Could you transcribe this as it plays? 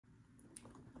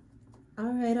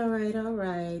All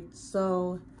right.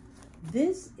 So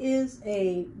this is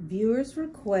a viewer's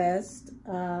request.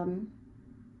 I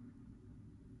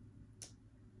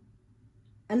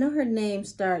know her name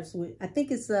starts with, I think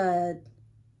it's Dior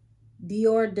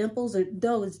Dimples, or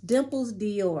no, it's Dimples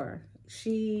Dior.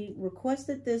 She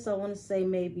requested this, I want to say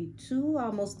maybe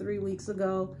almost 3 weeks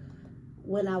ago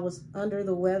when I was under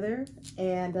the weather.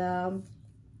 And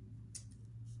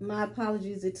my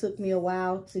apologies, it took me a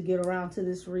while to get around to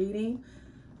this reading.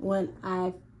 When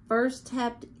I first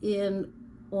tapped in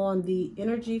on the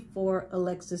energy for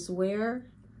Alexis Ware,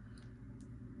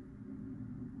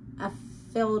 I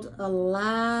felt a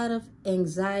lot of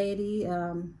anxiety,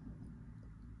 a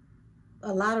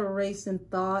lot of racing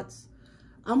thoughts,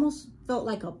 almost felt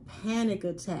like a panic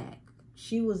attack.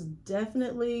 She was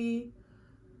definitely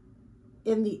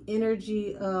in the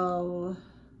energy of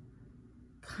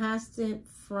constant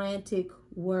frantic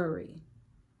worry.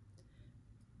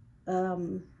 I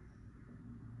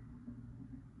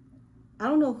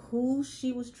don't know who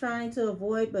she was trying to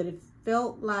avoid, but it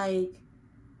felt like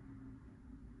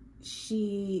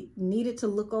she needed to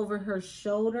look over her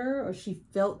shoulder, or she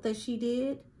felt that she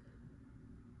did.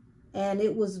 And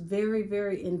it was very,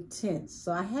 very intense.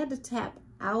 So I had to tap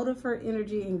out of her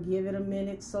energy and give it a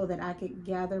minute so that I could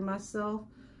gather myself.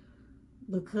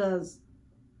 Because,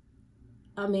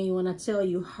 I mean, when I tell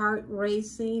you heart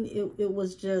racing, it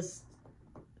was just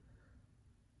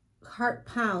heart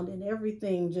pounding,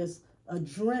 everything, just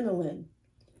adrenaline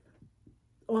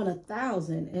on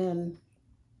 1,000. And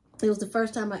it was the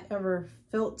first time I ever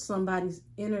felt somebody's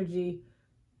energy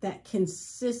that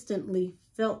consistently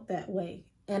felt that way.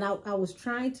 And I was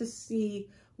trying to see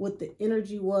what the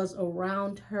energy was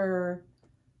around her.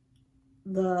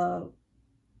 I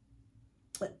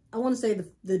want to say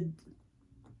the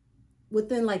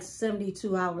within like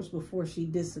 72 hours before she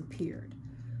disappeared.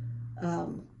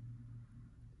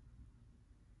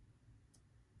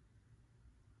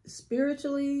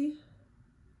 Spiritually,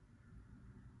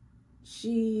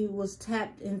 she was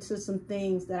tapped into some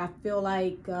things that I feel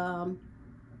like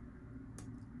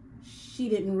she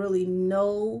didn't really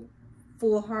know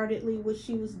full-heartedly what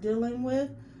she was dealing with.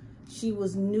 She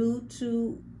was new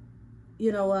to,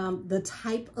 the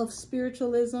type of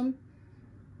spiritualism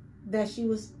that she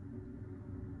was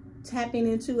tapping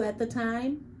into at the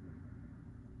time.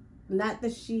 Not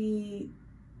that she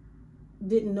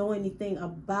didn't know anything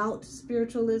about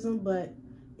spiritualism, but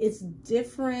it's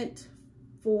different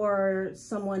for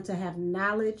someone to have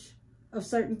knowledge of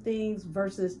certain things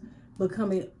versus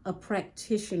becoming a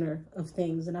practitioner of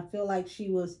things. And I feel like she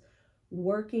was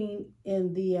working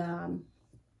in the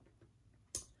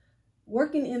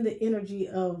energy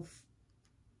of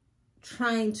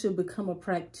trying to become a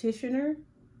practitioner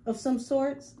of some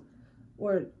sorts,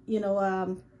 or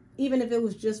even if it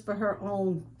was just for her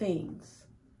own things.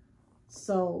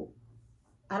 So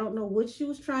I don't know what she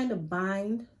was trying to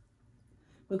bind,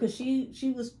 because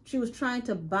she was trying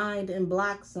to bind and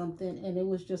block something, and it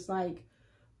was just like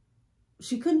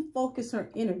she couldn't focus her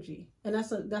energy. And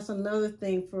that's another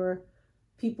thing for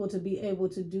people to be able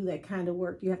to do that kind of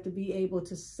work. You have to be able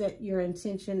to set your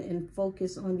intention and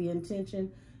focus on the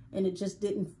intention. And it just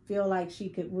didn't feel like she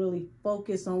could really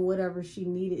focus on whatever she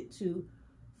needed to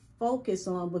focus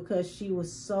on, because she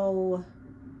was so,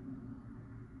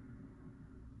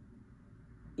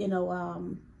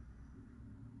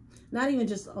 not even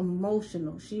just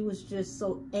emotional. She was just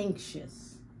so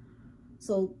anxious.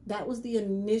 So that was the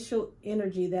initial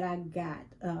energy that I got.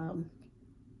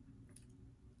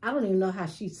 I don't even know how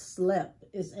she slept,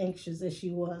 as anxious as she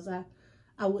was.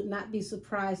 I would not be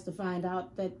surprised to find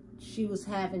out that she was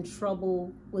having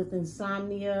trouble with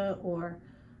insomnia, or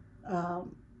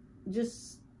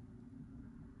just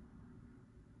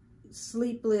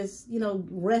sleepless,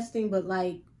 resting, but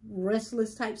like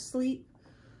restless type sleep.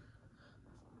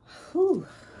 Whew.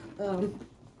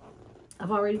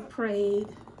 I've already prayed,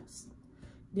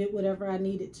 did whatever I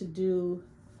needed to do,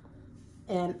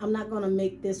 and I'm not going to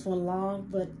make this one long,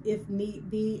 but if need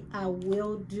be, I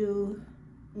will do,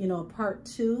 a part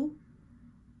 2.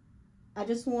 I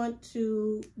just want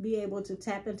to be able to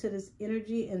tap into this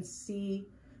energy and see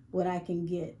what I can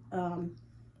get.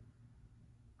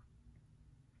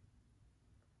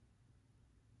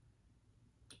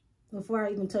 Before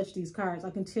I even touch these cards,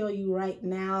 I can tell you right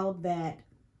now that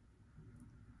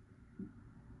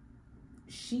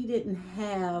she didn't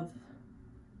have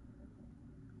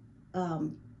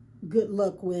good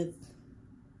luck with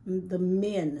the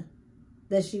men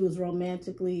that she was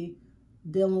romantically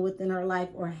dealing with in her life,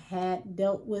 or had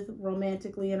dealt with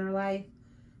romantically in her life.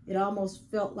 It almost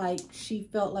felt like she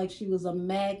was a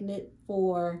magnet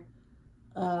for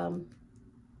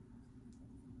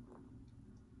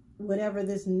whatever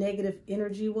this negative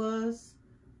energy was,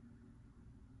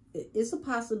 it's a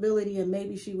possibility, and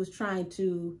maybe she was trying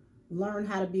to learn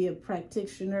how to be a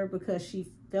practitioner because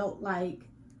she felt like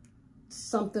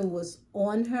something was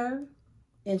on her,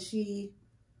 and she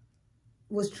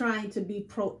was trying to be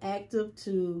proactive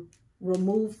to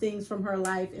remove things from her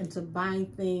life and to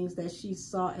bind things that she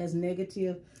saw as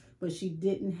negative, but she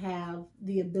didn't have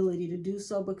the ability to do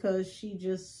so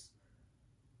because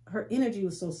her energy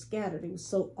was so scattered. It was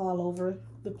so all over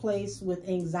the place with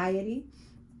anxiety.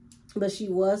 But she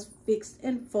was fixed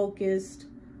and focused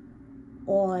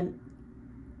on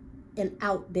an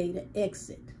outdated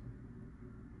exit.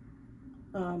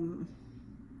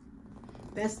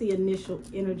 That's the initial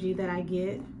energy that I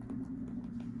get.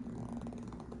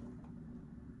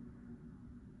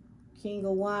 King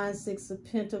of Wands, Six of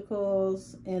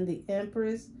Pentacles, and the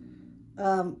Empress.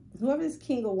 Whoever this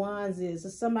King of Wands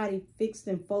is somebody fixed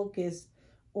and focused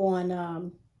on,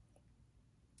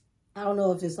 I don't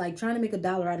know if it's like trying to make $1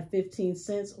 out of 15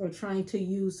 cents or trying to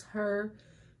use her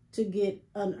to get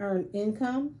unearned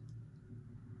income.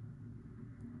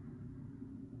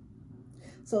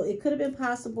 So it could have been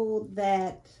possible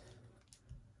that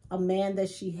a man that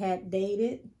she had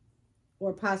dated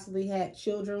or possibly had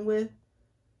children with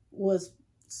was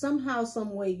somehow,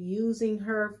 some way using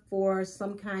her for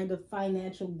some kind of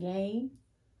financial gain.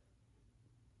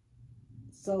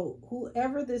 So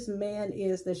whoever this man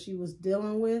is that she was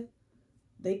dealing with,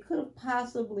 they could have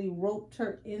possibly roped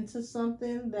her into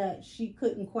something that she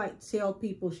couldn't quite tell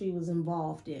people she was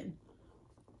involved in.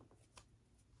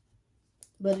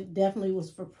 But it definitely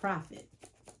was for profit.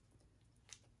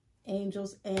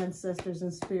 Angels, ancestors,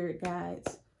 and spirit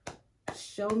guides,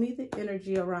 show me the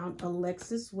energy around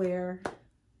Alexis Ware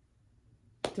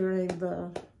during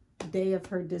the day of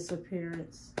her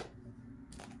disappearance.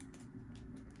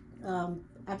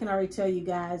 I can already tell you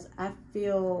guys, I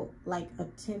feel like a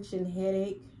tension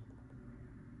headache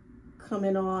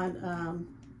coming on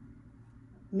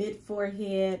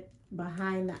mid-forehead,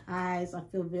 behind the eyes. I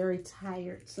feel very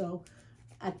tired. So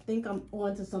I think I'm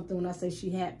on to something when I say she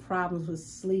had problems with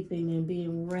sleeping and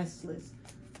being restless.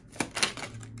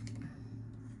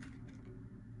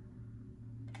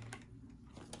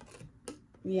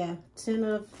 Yeah, Ten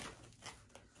of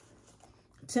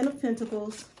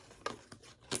Pentacles,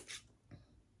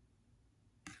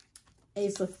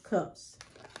 Ace of Cups.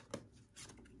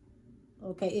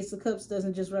 Okay, Ace of Cups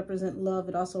doesn't just represent love,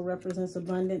 it also represents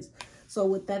abundance. So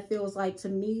what that feels like to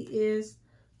me is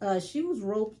she was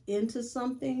roped into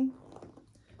something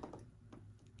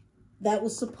that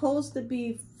was supposed to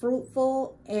be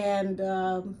fruitful and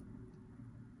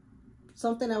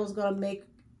something that was going to make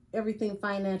everything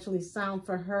financially sound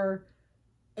for her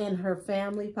and her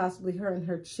family, possibly her and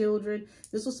her children.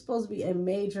 This was supposed to be a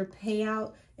major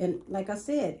payout. And like I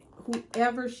said,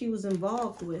 whoever she was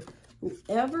involved with,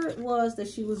 whoever it was that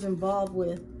she was involved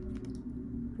with,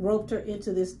 roped her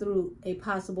into this through a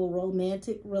possible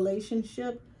romantic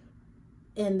relationship.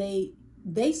 And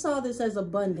they saw this as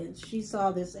abundance. She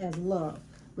saw this as love.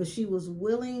 But she was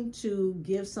willing to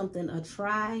give something a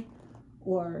try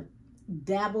or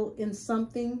dabble in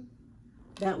something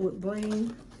that would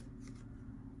bring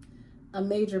a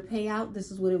major payout.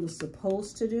 This is what it was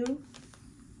supposed to do.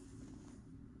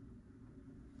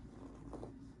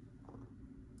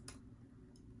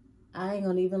 I ain't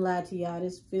gonna even lie to y'all.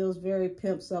 This feels very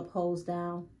pimps up, hoes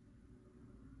down.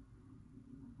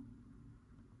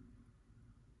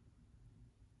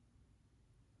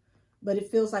 But it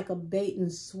feels like a bait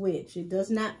and switch. It does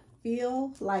not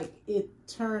feel like it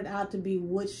turned out to be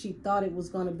what she thought it was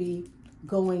going to be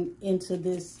going into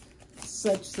this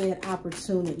such said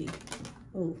opportunity.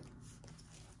 Oh,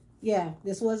 yeah,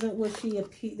 this wasn't what she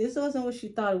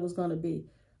thought it was going to be.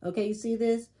 Okay, you see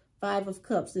this? Five of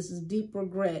Cups. This is deep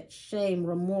regret, shame,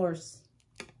 remorse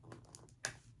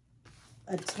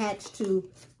attached to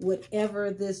whatever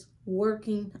this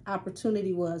working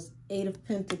opportunity was. Eight of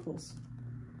Pentacles.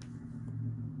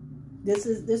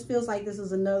 This feels like this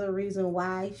is another reason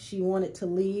why she wanted to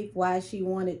leave, why she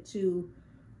wanted to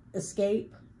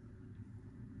escape.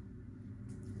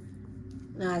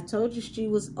 Now, I told you she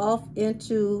was off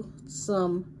into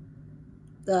some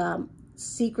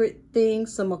secret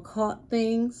things, some occult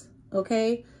things,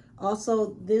 okay?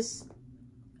 Also, this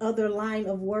other line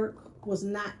of work was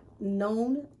not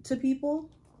known to people.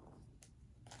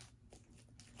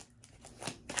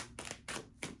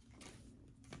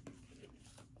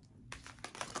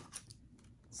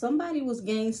 Somebody was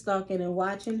gang stalking and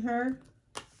watching her.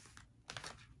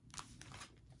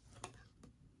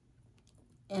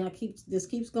 And this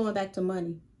keeps going back to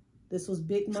money. This was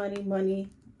big money, money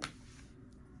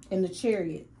in the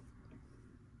Chariot.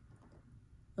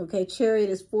 Okay, Chariot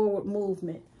is forward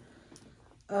movement.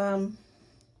 I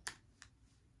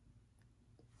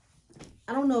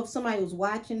don't know if somebody was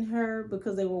watching her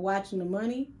because they were watching the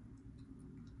money.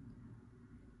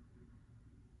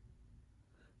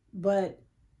 But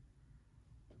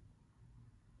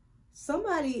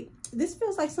this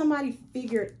feels like somebody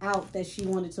figured out that she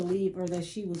wanted to leave or that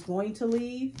she was going to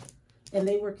leave. And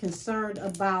they were concerned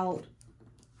about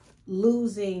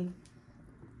losing,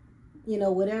 you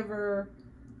know, whatever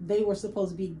they were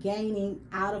supposed to be gaining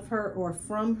out of her or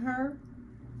from her.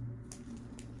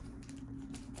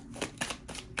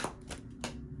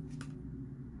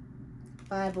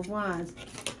 Five of Wands.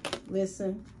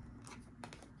 Listen.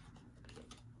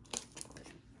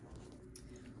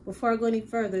 Before I go any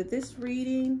further, this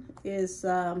reading is,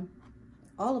 all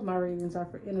of my readings are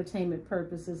for entertainment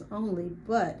purposes only,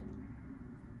 but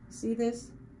see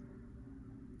this?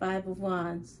 Five of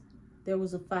Wands. There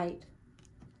was a fight.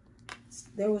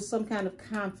 There was some kind of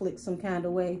conflict, some kind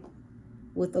of way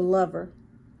with the lover.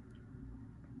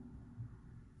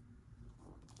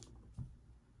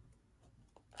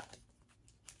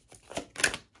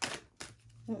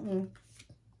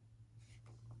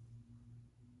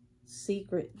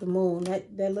 Secret, the moon.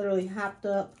 That literally hopped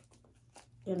up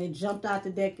and it jumped out the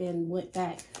deck and went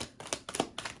back.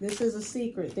 This is a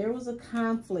secret. There was a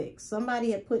conflict.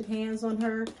 Somebody had put hands on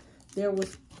her. There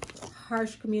was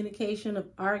harsh communication of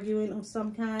arguing of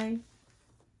some kind.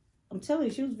 I'm telling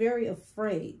you, she was very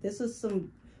afraid. This is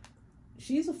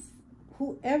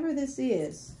whoever this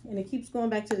is, and it keeps going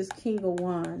back to this King of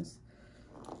Wands.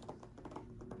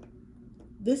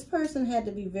 This person had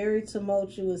to be very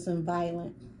tumultuous and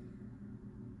violent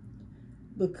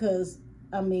because,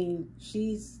 I mean,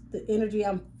 the energy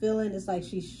I'm feeling is like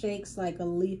she shakes like a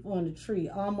leaf on a tree,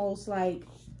 almost like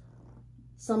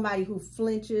somebody who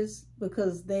flinches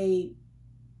because they,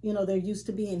 you know, they're used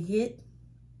to being hit.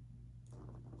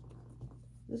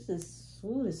 This is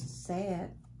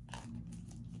sad.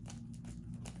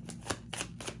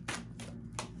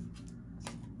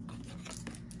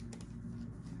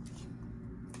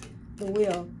 The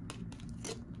Wheel.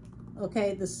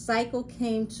 Okay, the cycle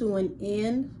came to an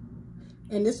end.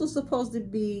 And this was supposed to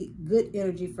be good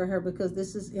energy for her because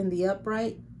this is in the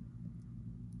upright.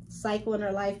 Cycle in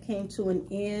her life came to an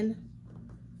end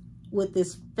with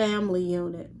this family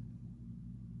unit.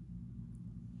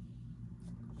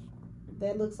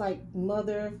 That looks like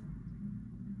mother,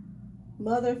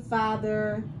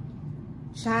 father,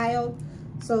 child.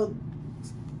 So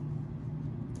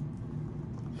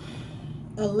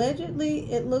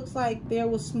allegedly, it looks like there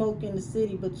was smoke in the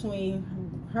city between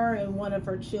her and one of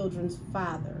her children's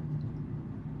father.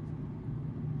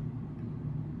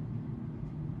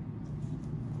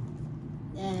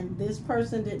 And this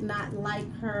person did not like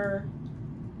her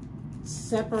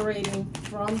separating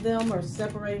from them or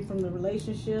separating from the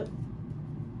relationship.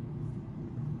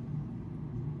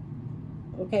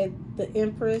 Okay, the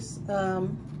Empress.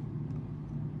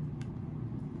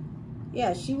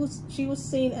 Yeah, she was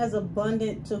seen as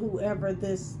abundant to whoever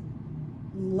this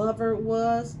lover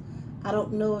was. I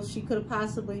don't know if she could have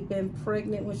possibly been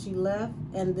pregnant when she left,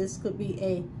 and this could be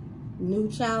a new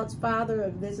child's father,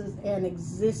 if this is an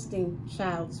existing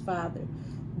child's father.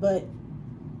 But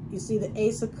you see the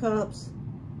Ace of Cups,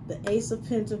 the Ace of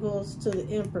Pentacles to the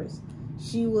Empress.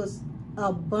 She was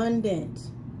abundant.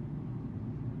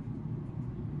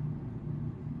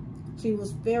 She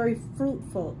was very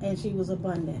fruitful, and she was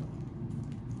abundant.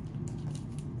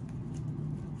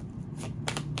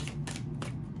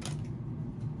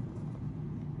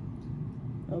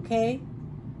 Okay,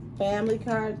 family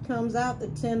card comes out, the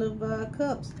Ten of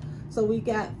Cups. So we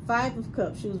got Five of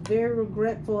Cups. She was very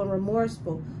regretful and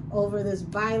remorseful over this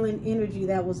violent energy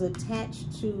that was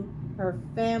attached to her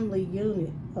family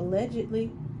unit,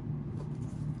 allegedly.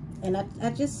 And I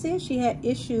just said she had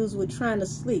issues with trying to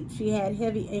sleep. She had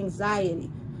heavy anxiety.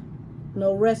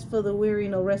 No rest for the weary,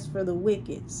 no rest for the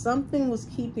wicked. Something was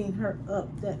keeping her up.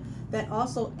 That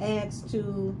also adds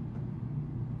to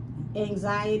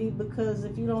anxiety, because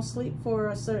if you don't sleep for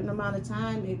a certain amount of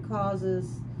time, it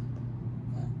causes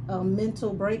a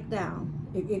mental breakdown.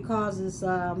 It causes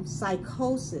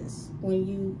psychosis when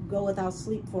you go without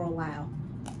sleep for a while.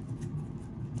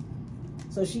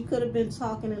 So she could have been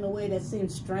talking in a way that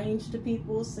seemed strange to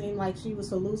people, seemed like she was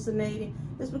hallucinating.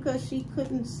 It's because she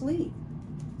couldn't sleep.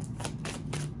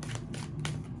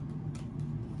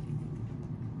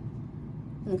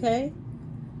 Okay?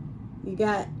 You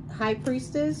got High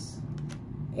Priestess,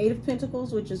 Eight of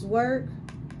Pentacles, which is work,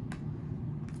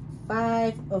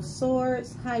 Five of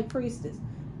Swords, High Priestess.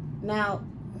 Now,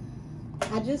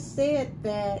 I just said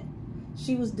that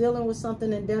she was dealing with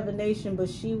something in divination, but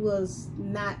she was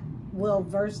not well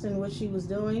versed in what she was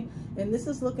doing. And this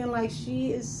is looking like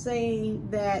she is saying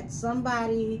that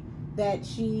somebody that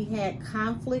she had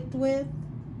conflict with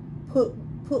put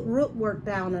root work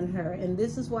down on her, and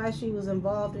this is why she was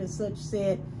involved in such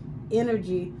said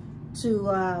energy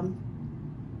to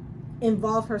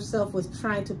involve herself with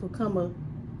trying to become a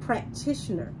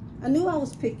practitioner. I knew I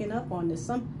was picking up on this.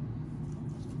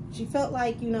 She felt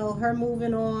like, you know, her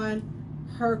moving on,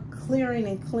 her clearing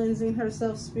and cleansing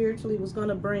herself spiritually was going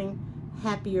to bring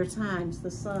happier times.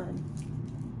 The sun.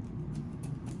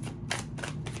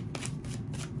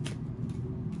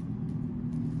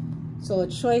 So a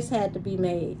choice had to be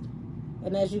made.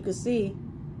 And as you can see,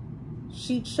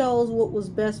 she chose what was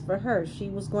best for her. She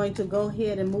was going to go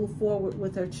ahead and move forward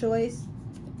with her choice.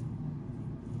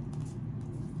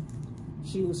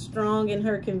 She was strong in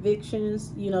her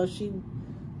convictions. You know, she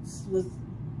was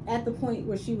at the point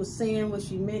where she was saying what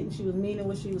she meant, and she was meaning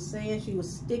what she was saying. She was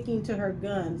sticking to her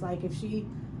guns. Like if she,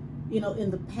 you know,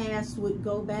 in the past would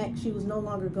go back, she was no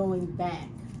longer going back.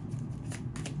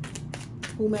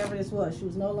 Whomever this was, she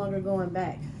was no longer going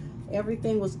back.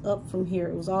 Everything was up from here.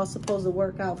 It was all supposed to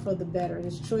work out for the better.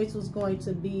 This choice was going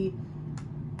to be,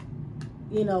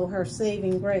 you know, her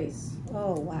saving grace.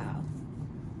 Oh, wow.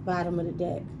 Bottom of the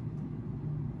deck.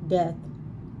 Death.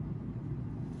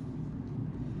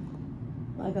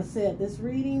 Like I said, this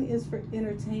reading is for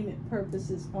entertainment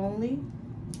purposes only.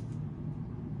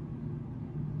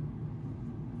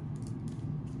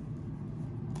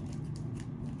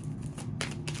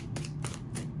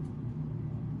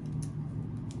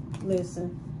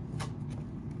 Listen,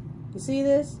 you see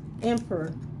this?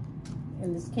 Emperor.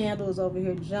 And this candle is over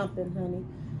here jumping,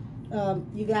 honey.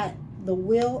 You got the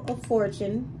Wheel of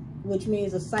Fortune, which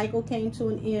means a cycle came to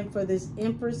an end for this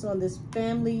Empress on this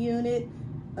family unit.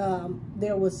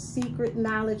 There was secret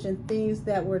knowledge and things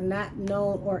that were not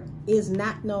known or is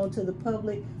not known to the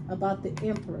public about the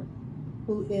Emperor,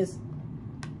 who is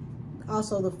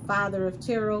also the father of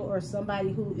tarot, or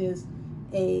somebody who is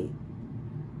a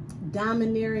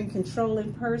domineering,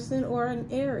 controlling person, or an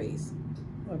Aries,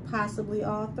 or possibly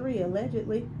all three,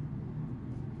 allegedly.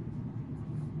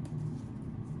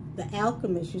 The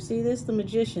Alchemist, you see this? The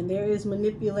Magician. There is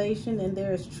manipulation and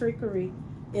there is trickery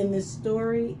in this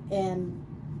story, and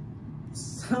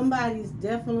somebody's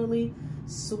definitely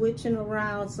switching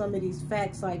around some of these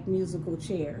facts like musical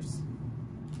chairs.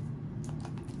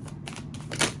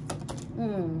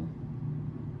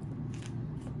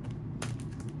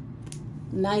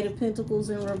 Knight of Pentacles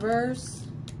in reverse.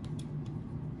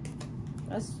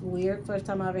 That's weird. First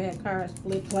time I ever had cards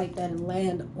flip like that and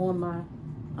land on my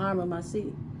arm of my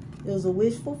seat. It was a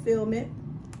wish fulfillment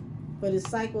for this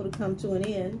cycle to come to an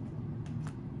end.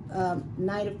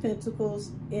 Knight of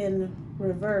Pentacles in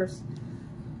reverse.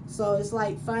 So it's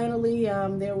like finally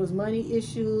there was money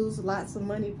issues, lots of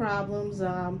money problems.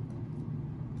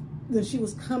 Then she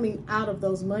was coming out of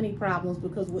those money problems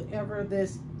because whatever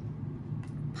this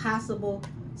possible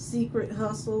secret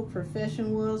hustle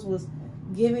profession was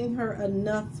giving her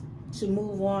enough to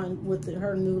move on with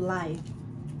her new life.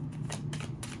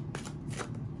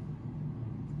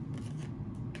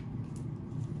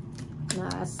 Now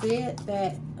I said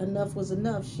that enough was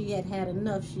enough. She had had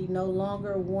enough. She no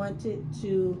longer wanted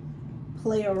to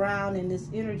play around in this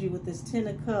energy with this Ten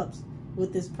of Cups,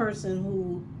 with this person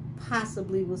who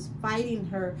possibly was fighting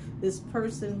her, this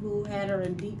person who had her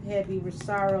in deep heavy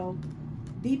sorrow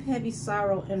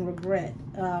and regret.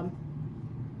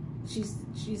 She's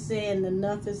saying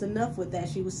enough is enough with that.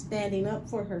 She was standing up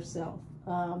for herself.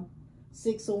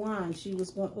 Six of Wands. She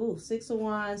was going, Six of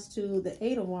Wands to the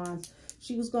Eight of Wands.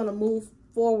 She was going to move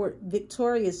forward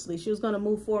victoriously. She was going to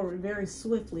move forward very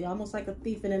swiftly, almost like a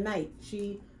thief in the night.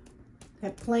 She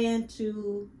had planned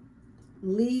to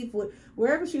leave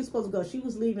wherever she was supposed to go. She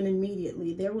was leaving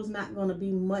immediately. There was not going to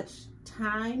be much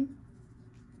time.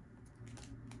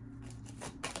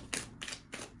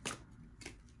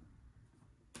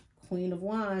 Queen of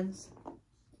Wands.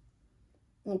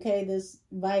 Okay, this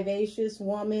vivacious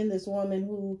woman, this woman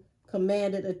who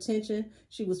commanded attention,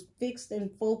 she was fixed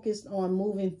and focused on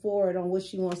moving forward on what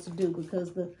she wants to do,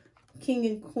 because the King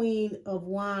and Queen of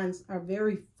Wands are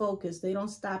very focused. They don't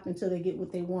stop until they get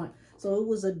what they want. So it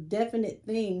was a definite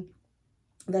thing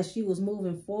that she was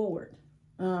moving forward.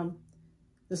 The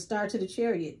Star to the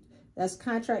Chariot. That's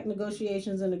contract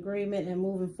negotiations and agreement and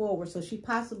moving forward. So she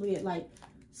possibly had like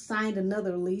signed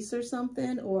another lease or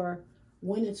something, or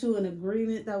went into an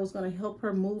agreement that was going to help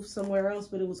her move somewhere else,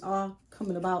 but it was all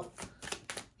coming about.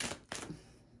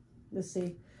 Let's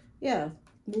see. Yeah,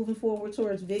 moving forward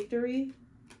towards victory.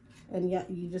 And yeah,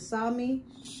 you just saw me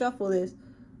shuffle this.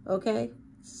 Okay,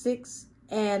 6,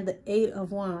 and the 8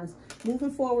 of Wands.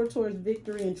 Moving forward towards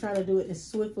victory and trying to do it as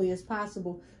swiftly as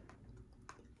possible.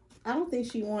 I don't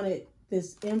think she wanted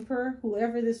this Emperor,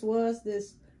 whoever this was,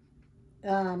 this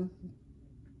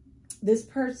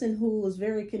person who was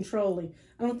very controlling.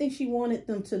 I don't think she wanted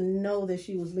them to know that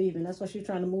she was leaving. That's why she's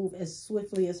trying to move as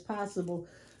swiftly as possible.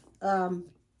 3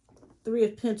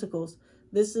 of Pentacles.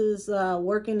 This is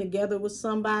working together with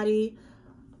somebody,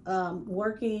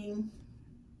 working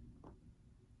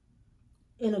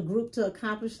in a group to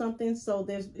accomplish something. So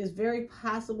it's very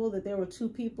possible that there were 2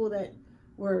 people that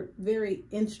were very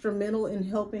instrumental in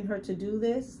helping her to do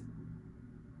this.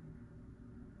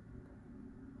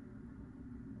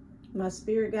 My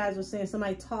spirit guides were saying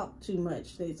somebody talked too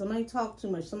much. Somebody talked too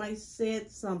much. Somebody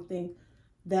said something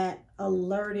that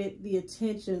alerted the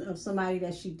attention of somebody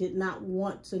that she did not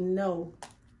want to know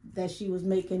that she was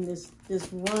making this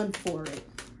run for it.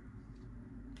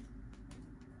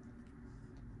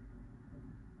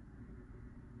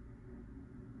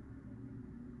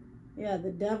 Yeah,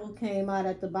 the Devil came out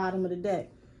at the bottom of the deck.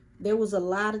 There was a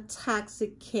lot of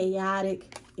toxic,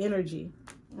 chaotic energy,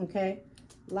 okay?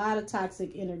 A lot of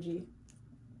toxic energy.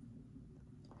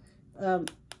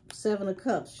 7 of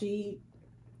Cups. She,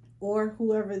 or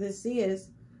whoever this is,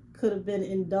 could have been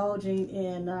indulging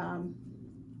in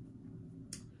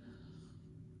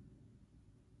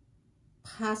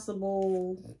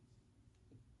possible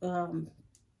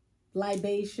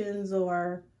libations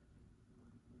or,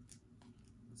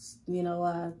 you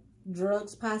know,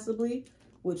 drugs possibly,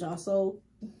 which also,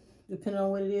 depending on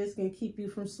what it is, can keep you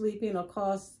from sleeping or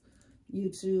cause you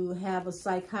to have a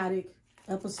psychotic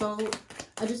episode.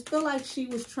 I just feel like she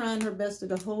was trying her best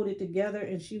to hold it together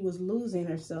and she was losing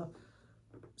herself.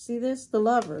 See this? The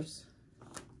Lovers.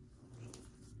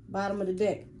 Bottom of the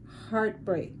deck.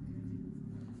 Heartbreak.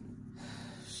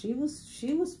 She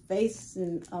was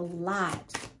facing a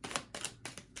lot.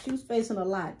 She was facing a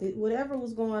lot. Whatever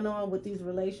was going on with these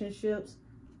relationships,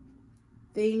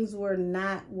 things were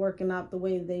not working out the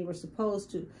way they were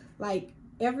supposed to. Like,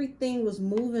 everything was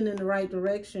moving in the right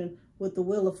direction with the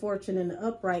Wheel of Fortune and the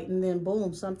upright, and then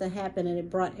boom, something happened and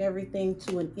it brought everything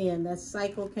to an end. That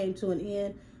cycle came to an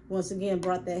end. Once again,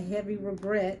 brought that heavy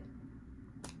regret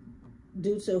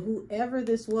due to whoever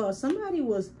this was. Somebody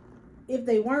was, if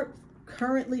they weren't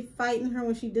currently fighting her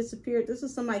when she disappeared, this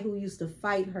is somebody who used to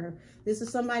fight her. This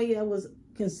is somebody that was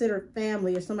considered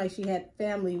family or somebody she had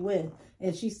family with.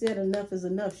 And she said enough is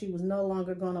enough. She was no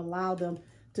longer going to allow them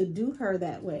to do her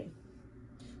that way.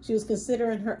 She was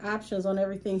considering her options on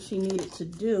everything she needed to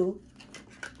do.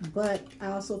 But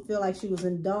I also feel like she was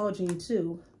indulging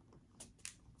too.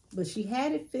 But she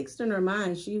had it fixed in her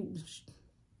mind. She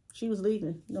was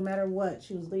leaving. No matter what,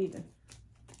 she was leaving.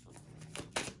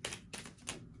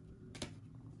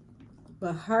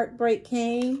 But heartbreak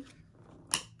came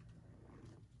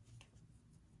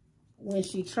when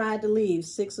she tried to leave.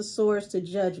 6 of Swords to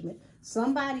Judgment.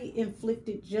 Somebody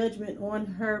inflicted judgment on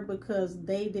her because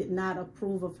they did not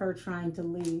approve of her trying to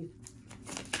leave.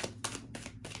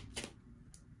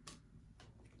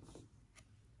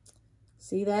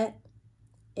 See that?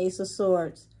 Ace of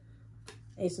Swords.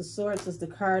 Ace of Swords is the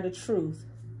card of truth.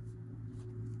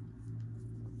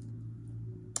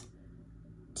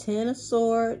 10 of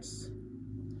Swords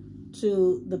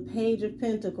to the Page of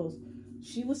Pentacles.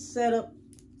 She was set up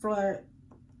for,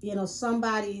 you know,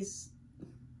 somebody's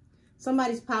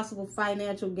possible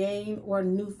financial gain or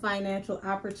new financial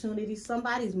opportunity.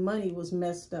 Somebody's money was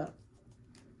messed up.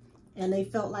 And they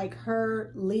felt like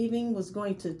her leaving was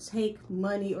going to take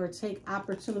money or take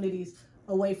opportunities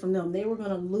away from them. They were going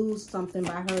to lose something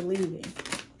by her leaving.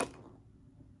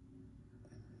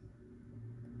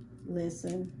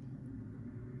 Listen.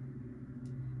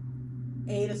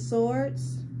 8 of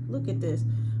Swords. Look at this.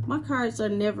 My cards are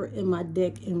never in my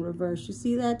deck in reverse. You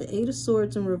see that? The 8 of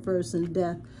Swords in reverse and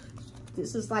Death.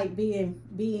 This is like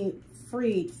being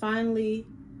freed. Finally,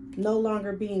 no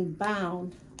longer being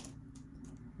bound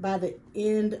by the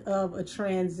end of a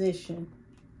transition.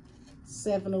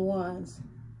 7 of Wands.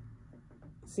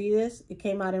 See this? It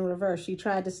came out in reverse. She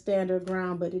tried to stand her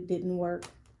ground, but it didn't work.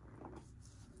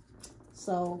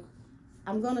 So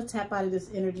I'm going to tap out of this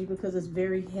energy because it's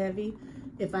very heavy.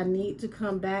 If I need to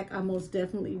come back, I most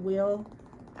definitely will.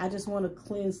 I just want to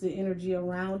cleanse the energy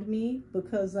around me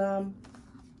because, oh,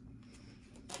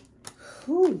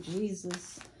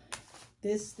 Jesus.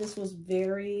 This was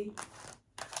very,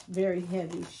 very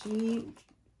heavy. She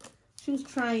was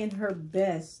trying her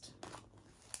best,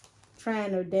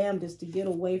 trying her damnedest to get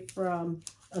away from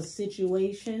a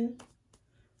situation,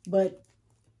 but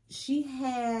she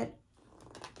had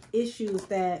issues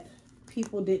that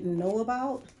people didn't know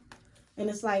about, And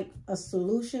it's like a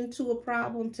solution to a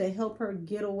problem to help her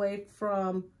get away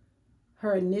from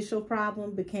her initial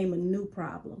problem became a new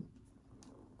problem.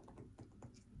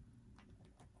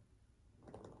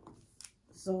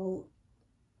 So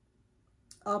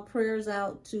all prayers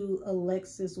out to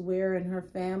Alexis Ware and her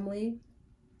family.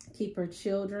 Keep her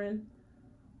children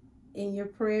in your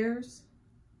prayers.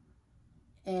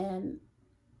 And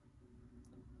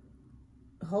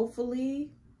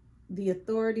hopefully the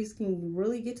authorities can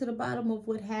really get to the bottom of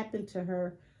what happened to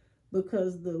her,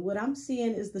 because what I'm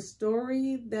seeing is the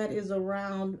story that is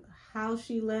around how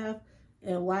she left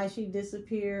and why she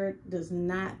disappeared does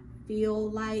not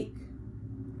feel like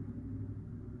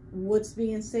what's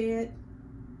being said.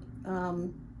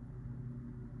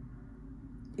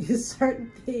 It's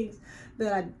certain things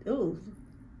that don't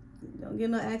get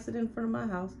no accident in front of my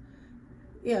house.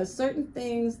 Yeah, certain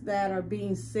things that are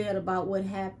being said about what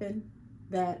happened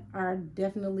that are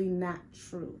definitely not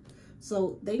true.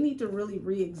 So they need to really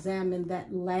re-examine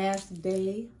that last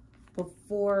day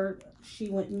before she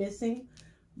went missing,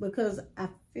 because I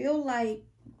feel like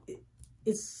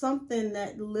it's something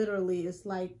that literally is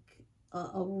like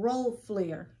a road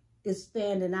flare is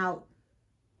standing out,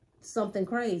 something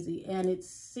crazy, and it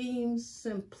seems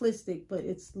simplistic, but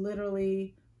it's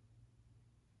literally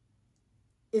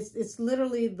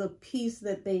the piece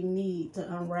that they need to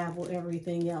unravel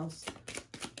everything else.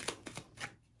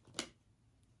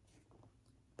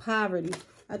 Poverty.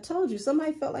 I told you,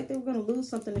 somebody felt like they were going to lose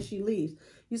something if she leaves.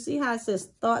 You see how it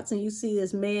says thoughts, and you see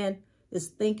this man is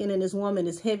thinking and this woman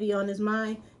is heavy on his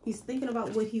mind. He's thinking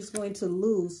about what he's going to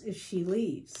lose if she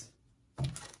leaves. I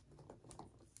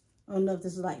don't know if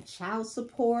this is like child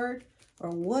support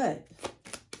or what.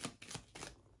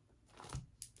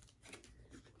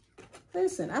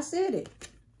 Listen, I said it.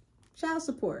 Child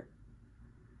support.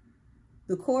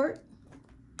 The court.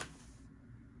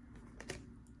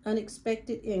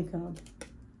 Unexpected income.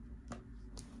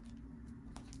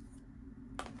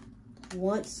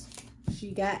 Once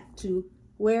she got to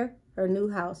where? Her new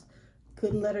house.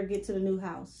 Couldn't let her get to the new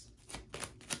house.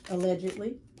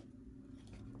 Allegedly.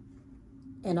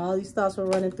 And all these thoughts were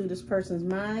running through this person's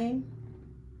mind.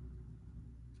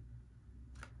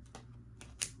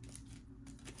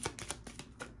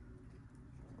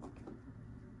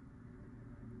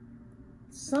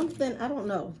 Something, I don't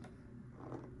know.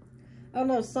 I don't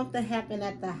know if something happened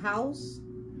at the house.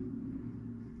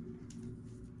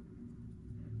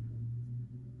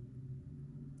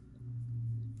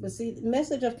 But see,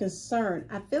 message of concern.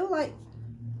 I feel like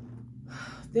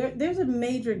there's a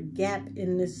major gap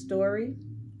in this story.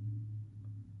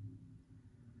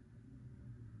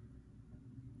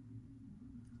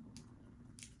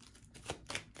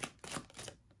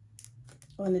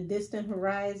 On the distant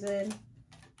horizon,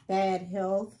 bad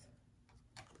health,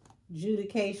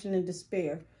 adjudication, and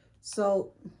despair.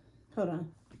 So, hold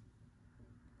on.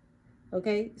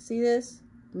 Okay, see this?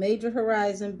 Major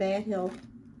horizon, bad health.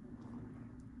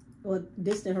 Or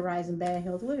distant horizon, bad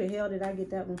health. Where the hell did I get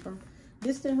that one from?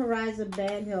 Distant horizon,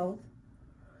 bad health.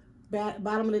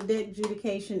 Bottom of the deck,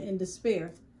 adjudication, and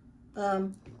despair.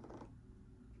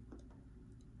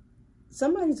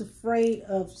 Somebody's afraid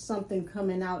of something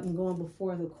coming out and going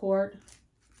before the court.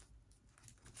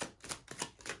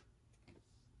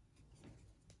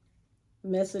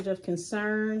 Message of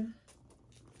concern.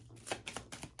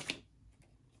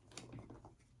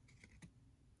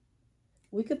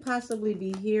 We could possibly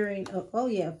be hearing, oh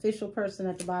yeah, official person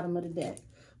at the bottom of the deck.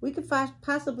 We could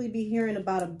possibly be hearing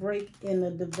about a break in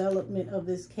the development of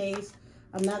this case.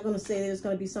 I'm not going to say there's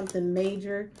going to be something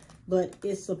major, but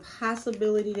it's a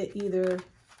possibility that either,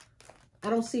 I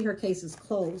don't see her case is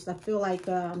closed. I feel like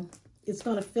it's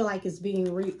going to feel like it's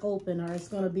being reopened, or it's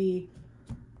going to be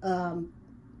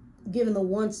given the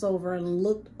once over and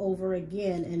looked over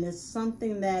again. And it's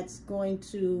something that's going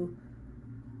to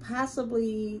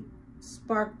possibly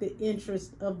spark the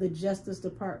interest of the Justice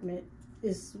Department.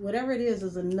 Is whatever it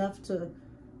is enough to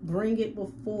bring it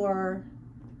before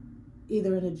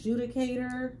either an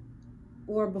adjudicator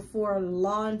or before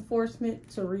law enforcement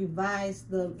to revise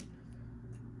the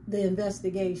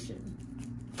investigation.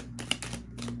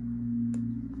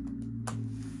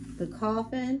 The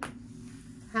coffin,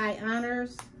 high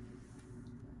honors,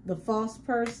 the false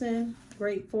person,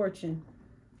 great fortune,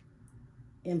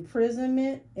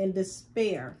 imprisonment, and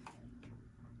despair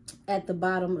at the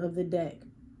bottom of the deck.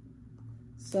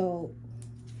 So,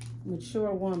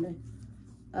 mature woman.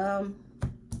 I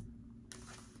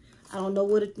don't know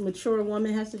what a mature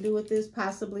woman has to do with this.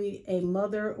 Possibly a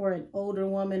mother or an older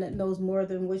woman that knows more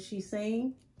than what she's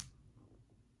saying.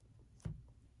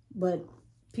 But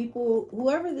people,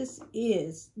 whoever this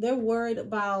is, they're worried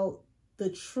about the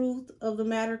truth of the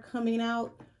matter coming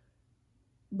out,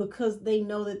 because they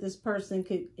know that this person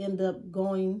could end up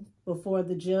going before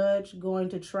the judge, going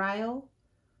to trial.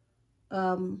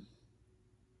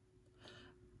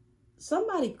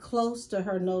 Somebody close to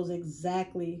her knows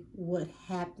exactly what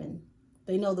happened.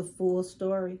 They know the full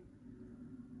story.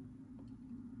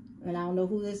 And I don't know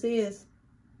who this is,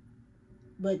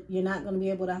 but you're not going to be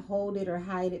able to hold it or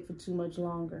hide it for too much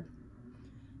longer.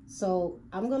 So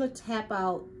I'm going to tap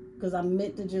out, because I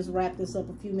meant to just wrap this up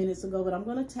a few minutes ago, but I'm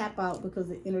going to tap out because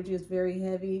the energy is very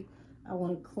heavy. I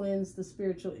want to cleanse the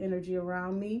spiritual energy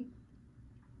around me.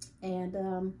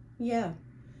 And yeah,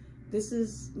 this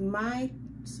is my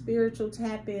spiritual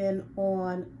tap in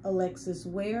on Alexis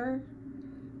Ware.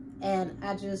 And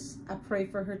I pray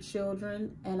for her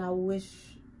children, and I wish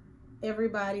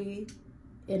everybody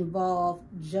involved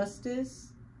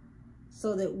justice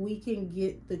so that we can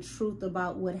get the truth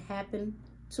about what happened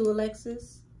to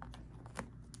Alexis.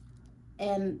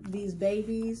 And these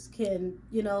babies can,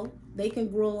 you know, they can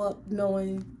grow up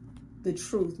knowing the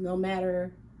truth, no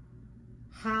matter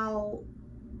how,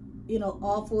 you know,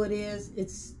 awful it is. It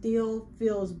still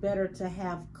feels better to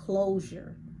have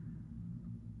closure.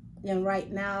 And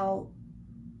right now,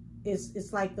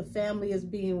 it's like the family is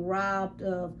being robbed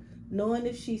of knowing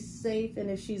if she's safe and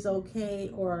if she's okay,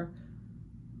 or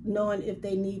knowing if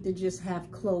they need to just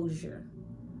have closure.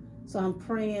 So I'm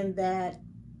praying that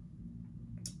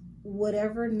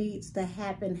whatever needs to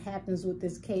happen happens with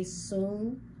this case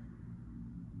soon,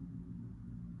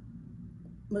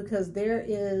 because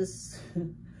there's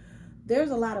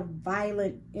a lot of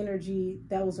violent energy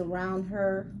that was around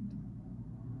her,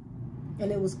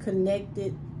 and it was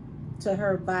connected to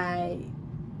her by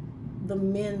the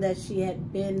men that she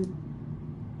had been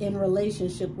in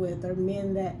relationship with, or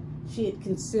men that she had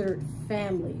considered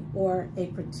family, or a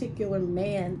particular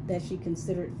man that she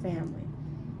considered family.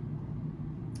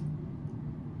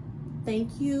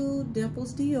 Thank you,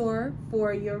 Dimples Dior,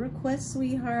 for your request,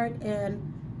 sweetheart.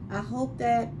 And I hope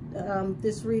that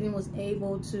this reading was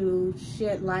able to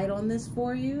shed light on this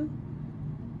for you.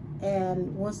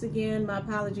 And once again, my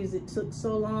apologies, it took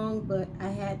so long, but I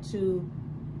had to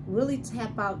really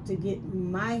tap out to get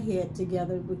my head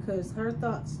together, because her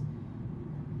thoughts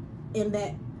in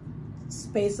that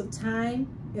space of time,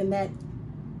 in that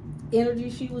energy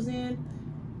she was in,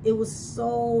 it was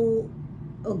so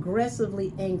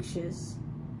aggressively anxious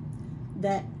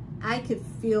that I could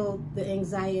feel the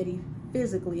anxiety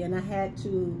physically, and I had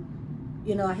to,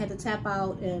 you know, I had to tap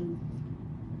out and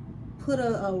put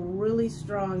a really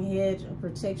strong hedge of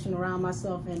protection around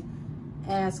myself and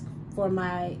ask for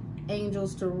my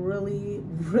angels to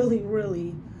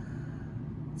really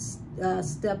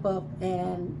step up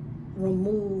and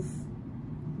remove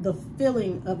the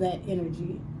feeling of that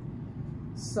energy.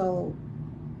 So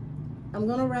I'm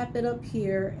gonna wrap it up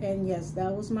here. And yes,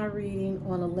 that was my reading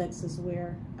on Alexis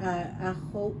Ware. I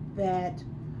hope that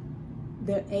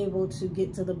they're able to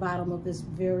get to the bottom of this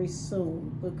very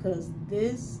soon, because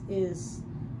this is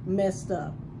messed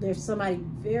up. There's somebody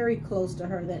very close to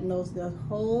her that knows the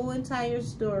whole entire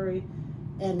story,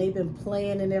 and they've been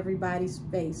playing in everybody's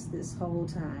face this whole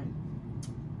time.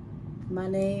 My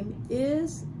name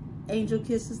is Angel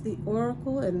Kisses the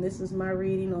Oracle, and this is my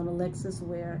reading on Alexis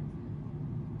Ware.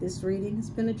 This reading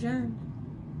has been adjourned.